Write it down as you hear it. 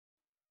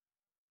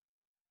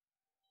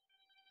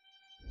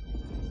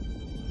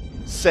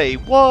Say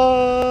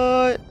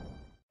what?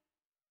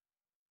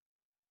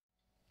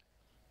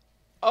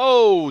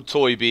 Oh,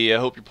 Toy B, I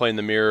hope you're playing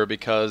the mirror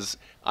because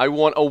I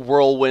want a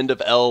whirlwind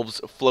of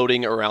elves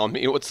floating around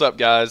me. What's up,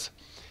 guys?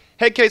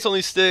 Head case on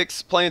these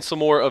sticks, playing some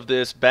more of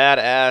this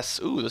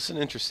badass. Ooh, this is an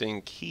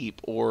interesting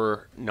keep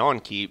or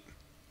non-keep.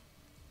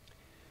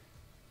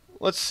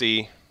 Let's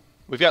see.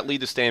 We've got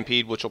Lead the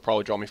Stampede, which will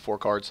probably draw me 4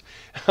 cards.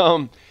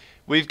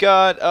 We've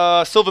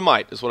got Sylvan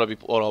Might is what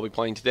I'll be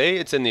playing today.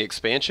 It's in the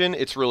expansion.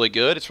 It's really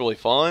good. It's really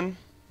fun.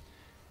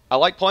 I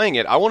like playing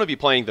it. I want to be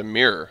playing the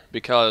mirror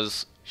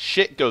because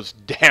shit goes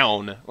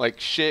down. Like,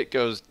 shit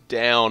goes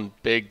down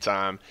big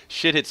time.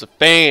 Shit hits a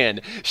fan.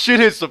 Shit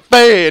hits a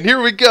fan.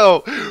 Here we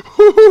go.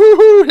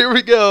 Here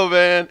we go,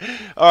 man.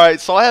 Alright,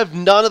 so I have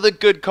none of the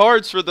good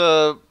cards for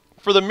the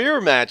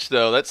mirror match,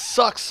 though. That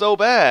sucks so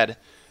bad.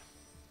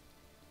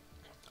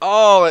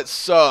 Oh, it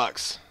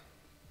sucks.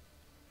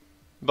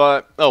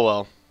 But, oh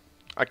well.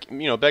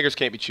 Beggars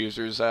can't be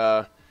choosers.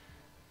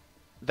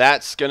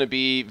 That's going to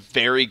be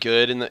very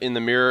good in the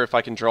mirror if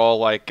I can draw,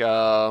 like,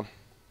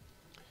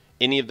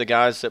 any of the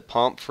guys that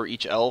pump for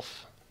each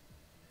elf.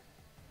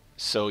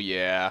 So,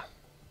 yeah.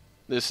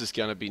 This is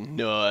going to be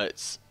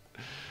nuts.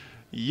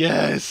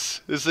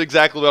 Yes! This is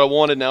exactly what I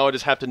wanted. Now I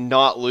just have to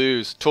not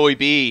lose. Toy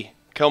B,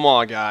 come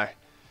on, guy.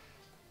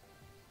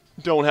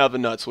 Don't have the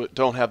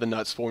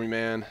nuts for me,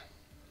 man.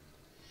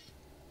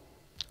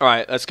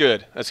 Alright, that's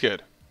good. That's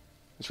good.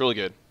 It's really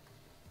good.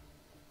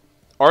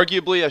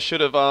 Arguably, I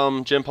should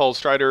have Jim Paul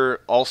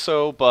Strider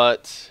also,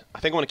 but I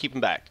think I want to keep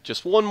him back.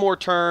 Just one more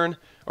turn,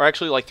 or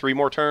actually like 3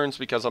 more turns,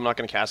 because I'm not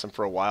going to cast him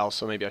for a while,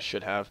 so maybe I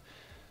should have.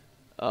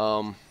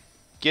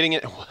 Getting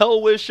it.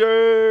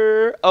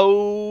 Well-Wisher!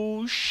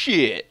 Oh,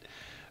 shit.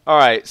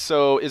 Alright,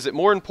 so is it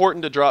more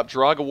important to drop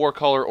Jiraga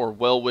Warcaller or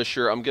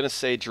Well-Wisher? I'm going to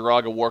say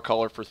Jiraga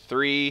Warcaller for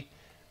 3.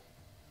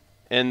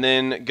 And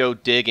then go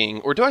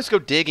digging, or do I just go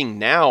digging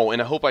now?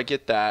 And I hope I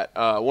get that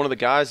one of the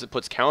guys that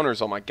puts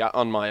counters on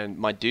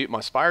my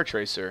Spire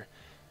Tracer,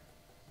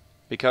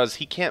 because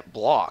he can't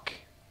block.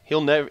 He'll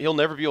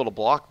never be able to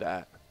block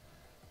that.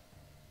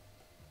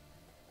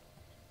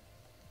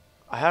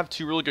 I have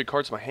 2 really good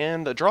cards in my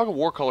hand. The Jiraga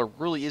Warcaller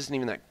really isn't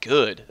even that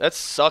good. That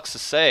sucks to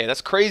say. That's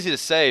crazy to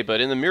say,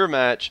 but in the mirror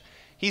match,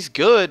 he's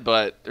good.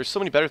 But there's so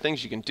many better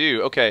things you can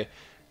do. Okay.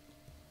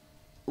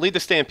 Lead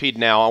the Stampede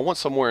now. I want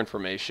some more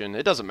information.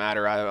 It doesn't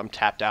matter. I'm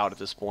tapped out at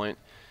this point.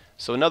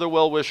 So another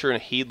Well-Wisher and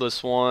a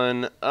Heedless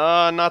one.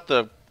 Not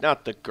the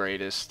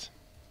greatest.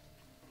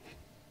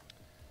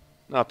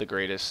 Not the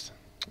greatest.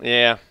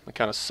 Yeah, it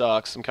kind of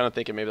sucks. I'm kind of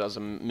thinking maybe that was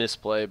a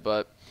misplay,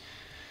 but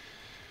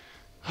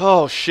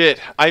oh shit.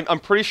 I'm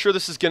pretty sure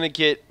this is gonna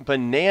get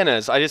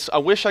bananas. I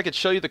wish I could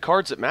show you the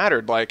cards that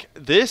mattered. Like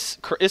this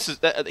is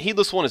the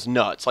Heedless one is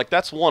nuts. Like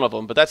that's one of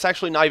them, but that's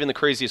actually not even the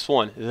craziest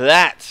one.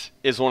 That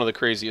is one of the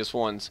craziest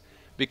ones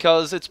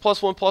because it's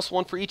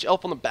 +1/+1 for each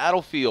elf on the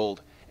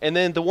battlefield, and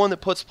then the one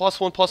that puts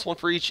 +1/+1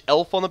 for each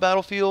elf on the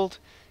battlefield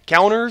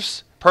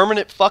counters,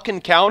 permanent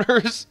fucking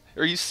counters.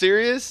 Are you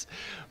serious?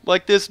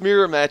 Like this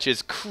mirror match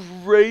is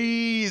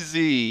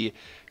crazy.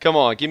 Come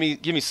on, give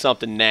me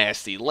something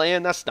nasty.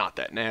 Land, that's not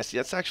that nasty.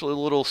 That's actually a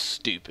little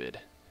stupid.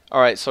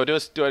 Alright, so do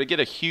I get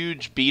a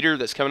huge beater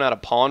that's coming out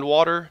of pond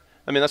water?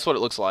 I mean, that's what it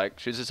looks like.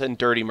 She's just in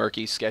dirty,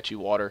 murky, sketchy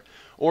water.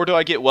 Or do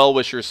I get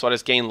Well-Wishers so I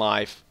just gain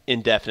life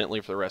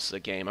indefinitely for the rest of the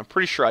game? I'm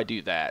pretty sure I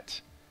do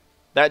that.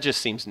 That just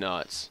seems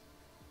nuts.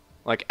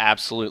 Like,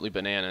 absolutely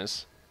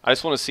bananas. I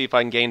just want to see if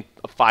I can gain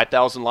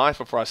 5,000 life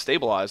before I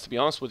stabilize, to be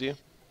honest with you.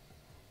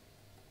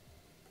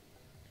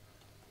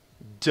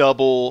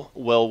 Double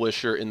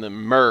Well-Wisher in the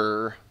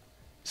mirror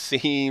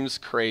seems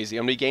crazy.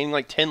 I'm going to be gaining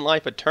like 10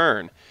 life a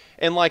turn.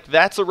 And like,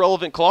 that's a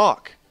relevant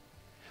clock.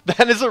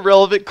 That is a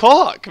relevant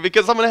clock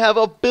because I'm going to have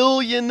 1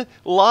 billion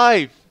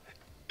life.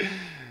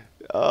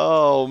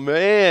 Oh,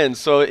 man.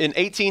 So in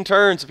 18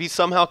 turns, if he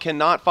somehow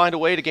cannot find a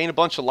way to gain a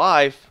bunch of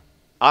life,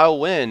 I'll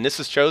win.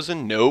 This is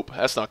chosen? Nope.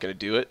 That's not going to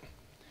do it.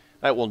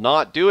 That will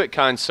not do it,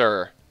 kind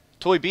sir.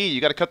 Toy B, you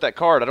got to cut that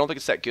card. I don't think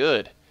it's that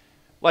good.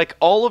 Like,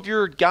 all of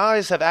your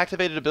guys have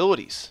activated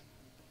abilities.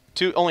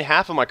 Only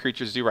half of my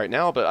creatures do right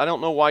now, but I don't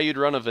know why you'd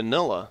run a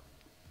vanilla.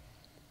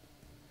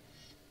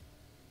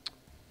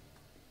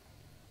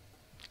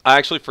 I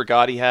actually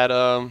forgot he had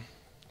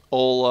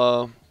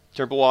old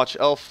Temple Watch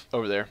Elf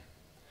over there.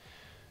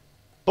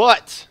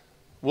 But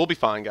we'll be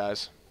fine,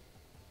 guys.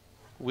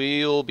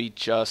 We'll be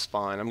just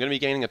fine. I'm going to be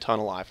gaining a ton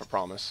of life, I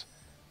promise.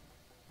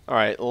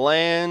 Alright,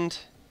 land.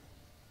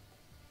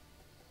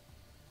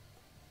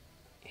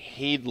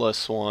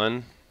 Heedless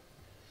one.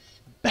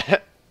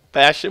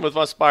 Bash him with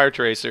my Spire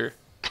Tracer.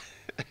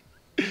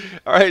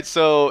 Alright,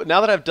 so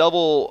now that I have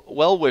double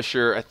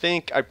Well-Wisher, I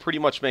think I pretty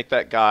much make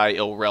that guy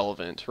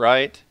irrelevant,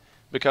 right?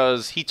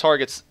 Because he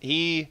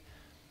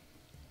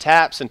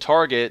taps and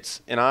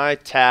targets, and I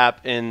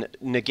tap and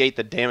negate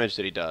the damage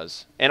that he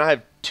does. And I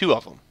have 2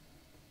 of them.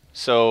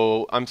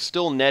 So I'm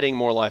still netting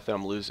more life than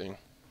I'm losing.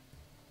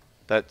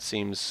 That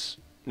seems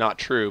not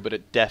true, but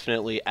it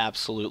definitely,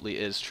 absolutely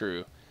is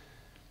true.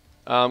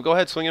 Go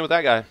ahead, swing in with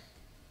that guy.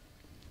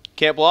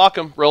 Can't block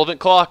him. Relevant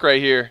clock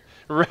right here.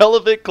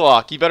 Relevant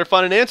clock. You better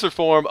find an answer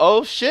for him.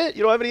 Oh, shit.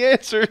 You don't have any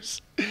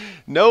answers.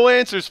 No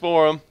answers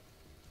for him.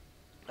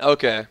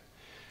 Okay.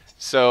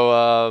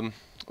 So,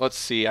 let's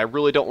see. I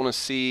really don't want to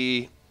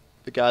see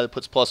the guy that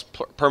puts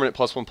permanent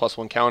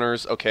 +1/+1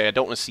 counters. Okay, I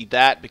don't want to see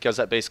that because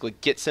that basically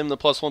gets him the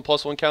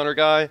 +1/+1 counter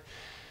guy.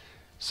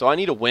 So I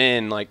need to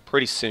win, like,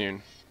 pretty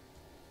soon.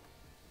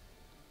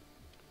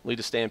 Lead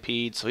a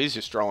Stampede, so he's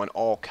just drawing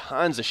all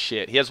kinds of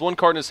shit. He has one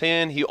card in his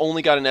hand. He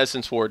only got an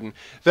Essence Warden.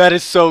 That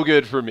is so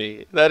good for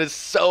me. That is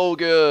so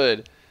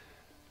good.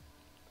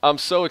 I'm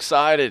so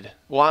excited.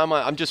 Why am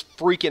I? I'm just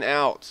freaking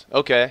out.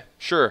 Okay,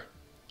 sure.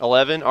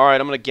 11. All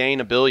right, I'm going to gain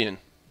 1 billion.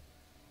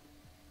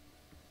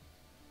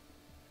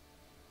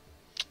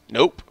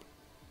 Nope.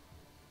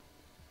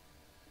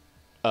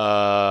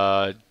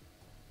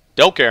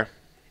 Don't care.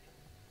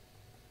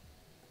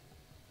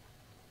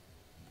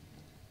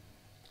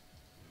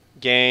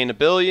 Gain 1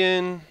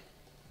 billion.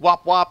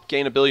 Wop wop,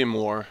 gain 1 billion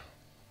more.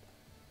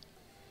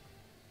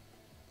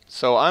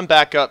 So I'm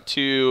back up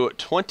to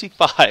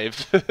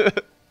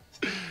 25.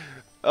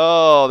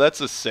 Oh,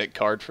 that's a sick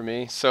card for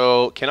me.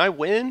 So can I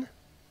win?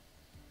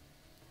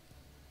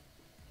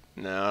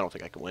 No, I don't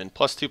think I can win.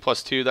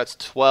 +2/+2, that's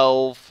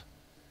 12.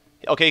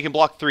 Okay, he can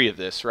block 3 of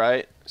this,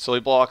 right? So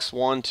he blocks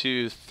 1,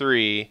 2,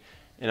 3,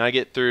 and I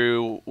get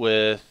through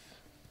with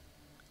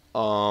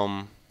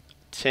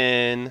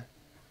 10,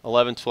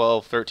 11,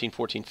 12, 13,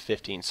 14,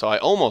 15. So I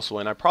almost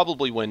win. I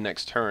probably win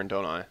next turn,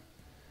 don't I?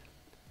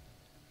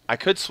 I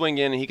could swing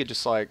in and he could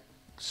just like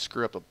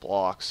screw up the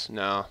blocks.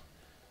 No.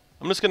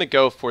 I'm just going to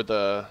go for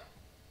the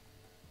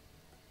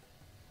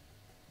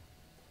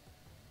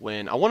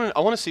win. I want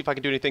to see if I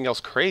can do anything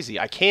else crazy.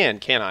 I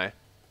can't I?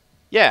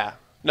 Yeah.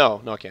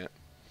 No, I can't.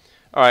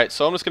 All right,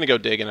 so I'm just going to go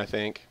digging, I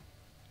think.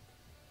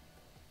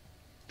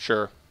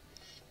 Sure.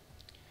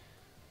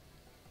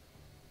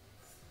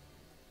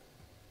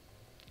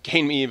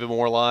 Gain me even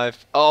more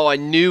life. Oh, I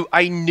knew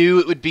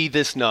it would be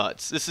this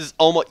nuts. This is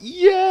almost,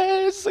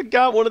 yes, I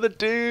got one of the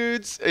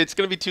dudes. It's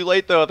going to be too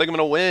late though. I think I'm going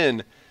to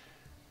win.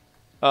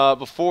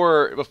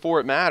 Before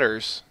it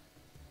matters.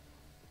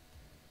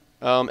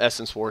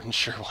 Essence Warden,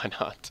 sure, why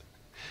not?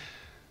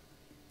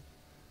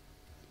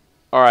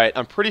 All right,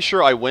 I'm pretty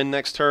sure I win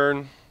next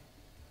turn.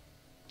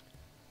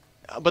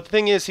 But the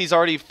thing is, he's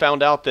already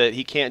found out that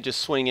he can't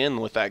just swing in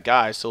with that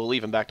guy, so we'll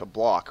leave him back to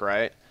block,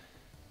 right?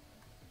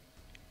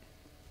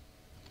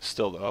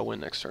 Still, though, I'll win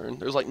next turn.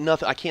 There's like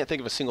nothing. I can't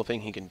think of a single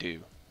thing he can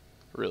do,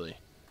 really.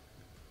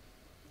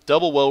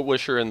 Double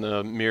Well-Wisher in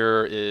the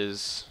mirror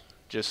is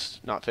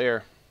just not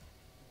fair.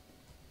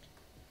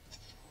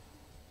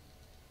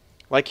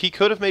 Like, he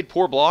could have made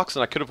poor blocks,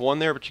 and I could have won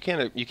there, but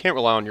you can't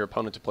rely on your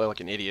opponent to play like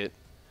an idiot.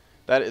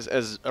 That is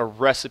as a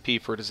recipe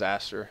for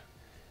disaster.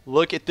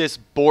 Look at this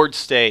board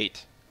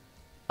state.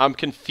 I'm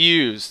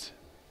confused.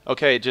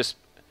 Okay, just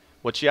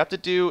what you have to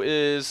do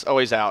is... Oh,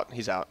 he's out.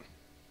 He's out.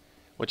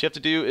 What you have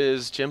to do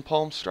is Gem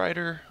Palm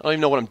Strider. I don't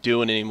even know what I'm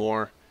doing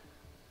anymore.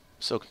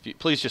 I'm so confused.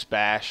 Please just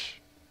bash.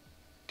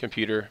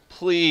 Computer.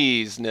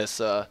 Please,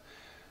 Nissa.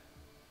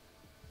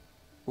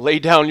 Lay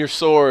down your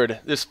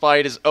sword. This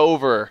fight is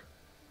over.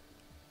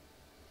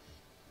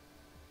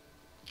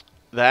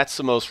 That's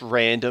the most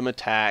random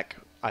attack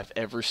I've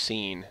ever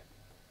seen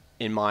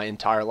in my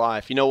entire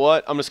life. You know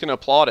what? I'm just going to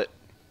applaud it.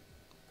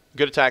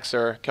 Good attack,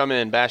 sir. Come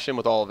in. Bash him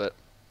with all of it.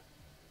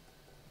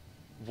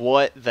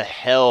 What the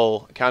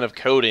hell kind of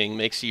coding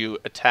makes you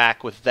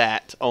attack with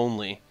that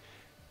only?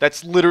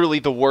 That's literally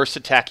the worst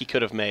attack he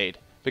could have made.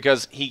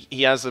 Because he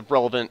has a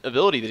relevant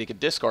ability that he could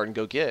discard and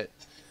go get.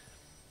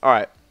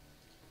 Alright.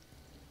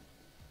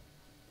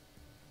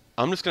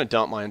 I'm just going to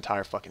dump my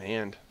entire fucking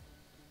hand.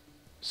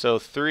 So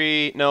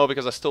 3... No,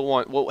 because I still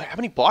want... Well, how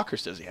many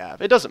blockers does he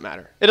have? It doesn't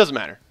matter. It doesn't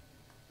matter.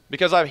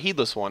 Because I have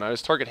Heedless One. I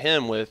just target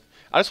him with...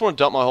 I just want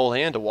to dump my whole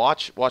hand to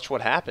watch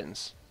what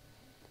happens.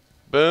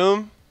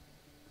 Boom.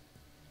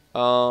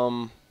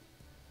 No.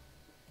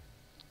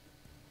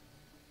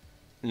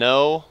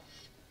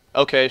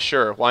 Okay,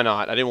 sure. Why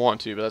not? I didn't want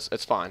to, but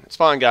it's fine. It's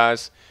fine,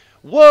 guys.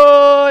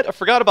 What? I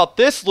forgot about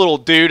this little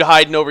dude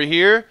hiding over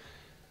here.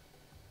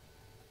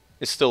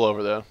 It's still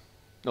over, though.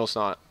 No, it's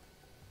not.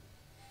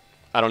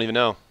 I don't even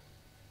know.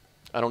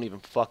 I don't even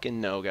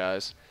fucking know,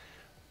 guys.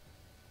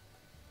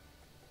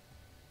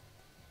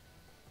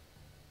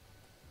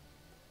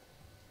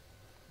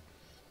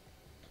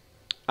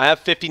 I have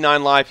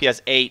 59 life. He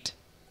has 8.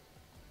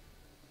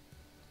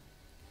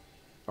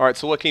 Alright,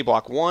 so what can he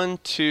block? 1,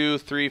 2,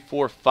 3,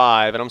 4,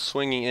 5. And I'm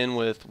swinging in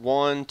with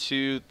 1,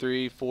 2,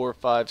 3, 4,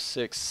 5,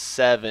 6,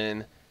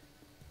 7.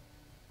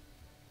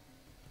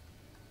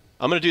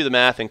 I'm going to do the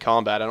math in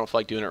combat. I don't feel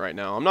like doing it right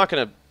now. I'm not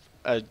going to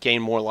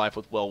gain more life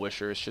with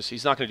Well-Wisher. It's just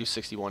he's not going to do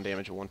 61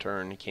 damage in one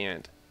turn. He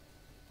can't.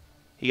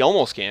 He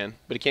almost can,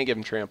 but he can't give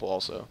him trample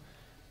also.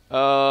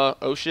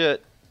 Oh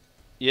shit.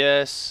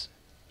 Yes.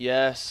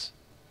 Yes.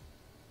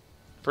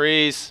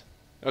 Freeze.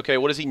 Okay,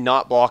 what is he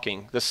not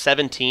blocking? The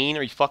 17?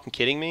 Are you fucking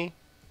kidding me?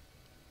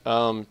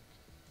 Well,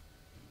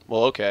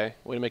 okay.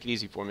 Way to make it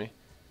easy for me.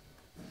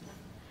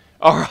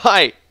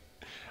 Alright.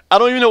 I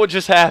don't even know what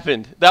just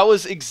happened. That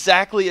was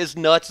exactly as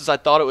nuts as I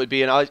thought it would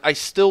be, and I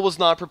still was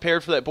not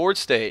prepared for that board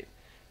state.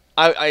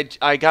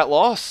 I got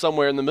lost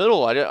somewhere in the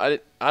middle. I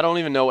don't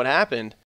even know what happened.